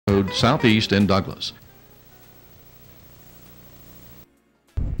Road Southeast in Douglas.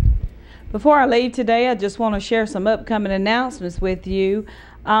 Before I leave today, I just want to share some upcoming announcements with you.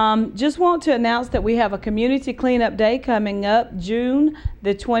 Just want to announce that we have a community cleanup day coming up June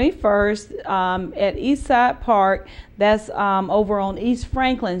the 21st at Eastside Park. That's over on East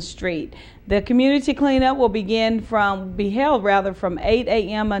Franklin Street. The community cleanup will be held from 8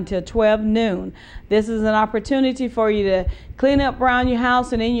 a.m. until 12 noon. This is an opportunity for you to clean up around your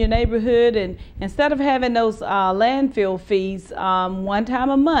house and in your neighborhood, and instead of having those landfill fees one time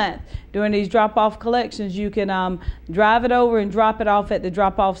a month during these drop-off collections, you can drive it over and drop it off at the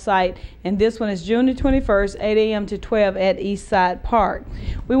drop-off site. And this one is June the 21st, 8 a.m. to 12 at Eastside Park.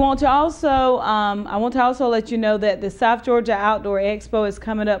 We want to also, I want to also let you know that the South Georgia Outdoor Expo is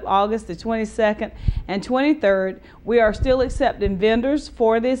coming up August the 22nd and 23rd. We are still accepting vendors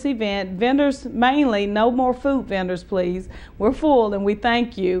for this event. Vendors mainly, no more food vendors, please. We're full and we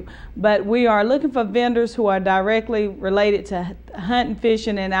thank you. But we are looking for vendors who are directly related to hunting,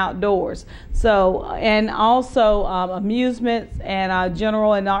 fishing, and outdoors. So, and also amusements and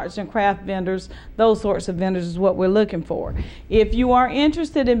general and arts and craft vendors. Those sorts of vendors is what we're looking for. If you are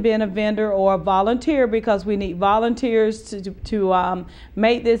interested in being a vendor or a volunteer, because we need volunteers to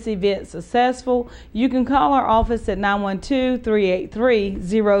make this event successful, you can call our office at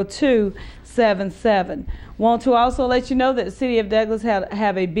 912-383-0277. Want to also let you know that the City of Douglas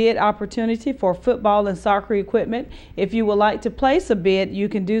have a bid opportunity for football and soccer equipment. If you would like to place a bid, you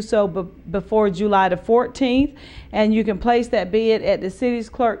can do so before July the 14th, and you can place that bid at the city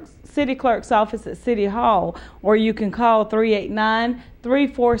clerk's office at City Hall, or you can call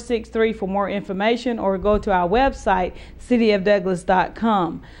 389-3463 for more information, or go to our website,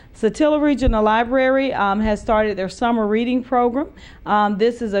 cityofdouglas.com. Satilla Regional Library has started their summer reading program.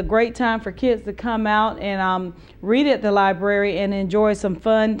 This is a great time for kids to come out and read at the library and enjoy some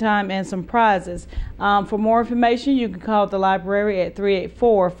fun time and some prizes. For more information, you can call the library at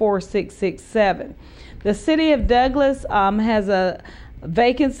 384-4667. The City of Douglas has a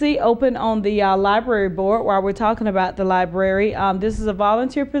vacancy open on the library board while we're talking about the library. This is a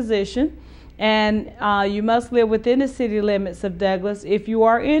volunteer position, and you must live within the city limits of Douglas. If you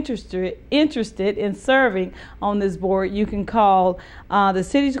are interested in serving on this board, you can call the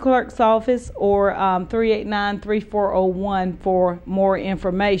city clerk's office or 389-3401 for more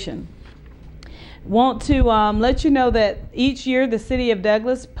information. Want to let you know that each year the City of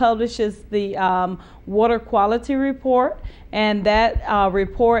Douglas publishes the water quality report, and that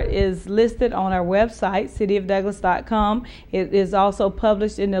report is listed on our website, cityofdouglas.com. It is also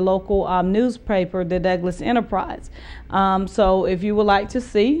published in the local newspaper, the Douglas Enterprise. So if you would like to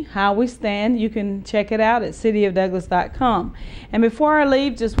see how we stand, you can check it out at cityofdouglas.com. And before I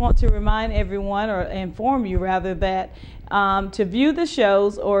leave, just want to remind everyone, or inform you rather, that to view the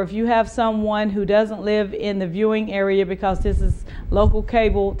shows, or if you have someone who doesn't live in the viewing area, because this is local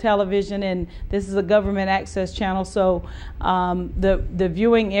cable television and this is a government access channel, so the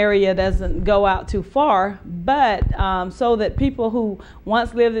viewing area doesn't go out too far, but so that people who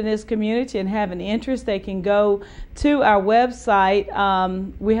once lived in this community and have an interest, they can go to our website.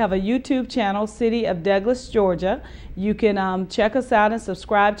 We have a YouTube channel, City of Douglas, Georgia. You can check us out and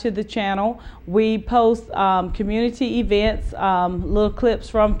subscribe to the channel. We post community events, little clips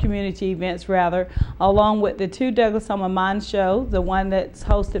from community events rather, along with the two Douglas on My Mind shows, the one that's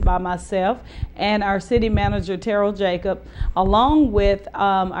hosted by myself and our city manager Terrell Jacob, along with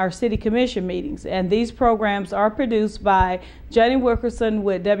our city commission meetings. And these programs are produced by Johnny Wilkerson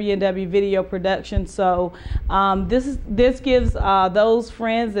with W&W Video Production. So this gives those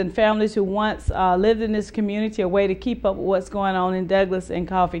friends and families who once lived in this community a way to keep up with what's going on in Douglas and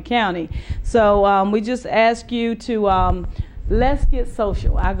Coffee County. So we just ask you to let's get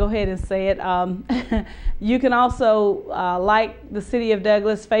social. I'll go ahead and say it. You can also like the City of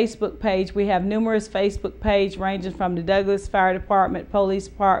Douglas Facebook page. We have numerous Facebook pages ranging from the Douglas Fire Department, Police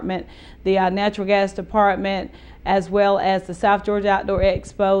Department, the Natural Gas Department, as well as the South Georgia Outdoor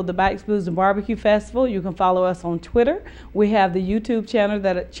Expo, the Bikes, Blues, and Barbecue Festival. You can follow us on Twitter. We have the YouTube channel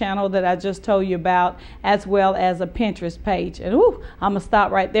that I just told you about, as well as a Pinterest page. And I'm going to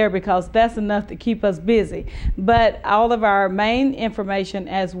stop right there because that's enough to keep us busy. But all of our main information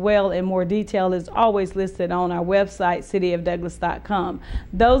as well in more detail is always listed on our website, cityofdouglas.com.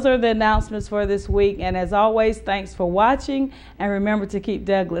 Those are the announcements for this week. And as always, thanks for watching. And remember to keep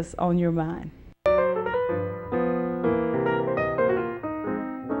Douglas on your mind.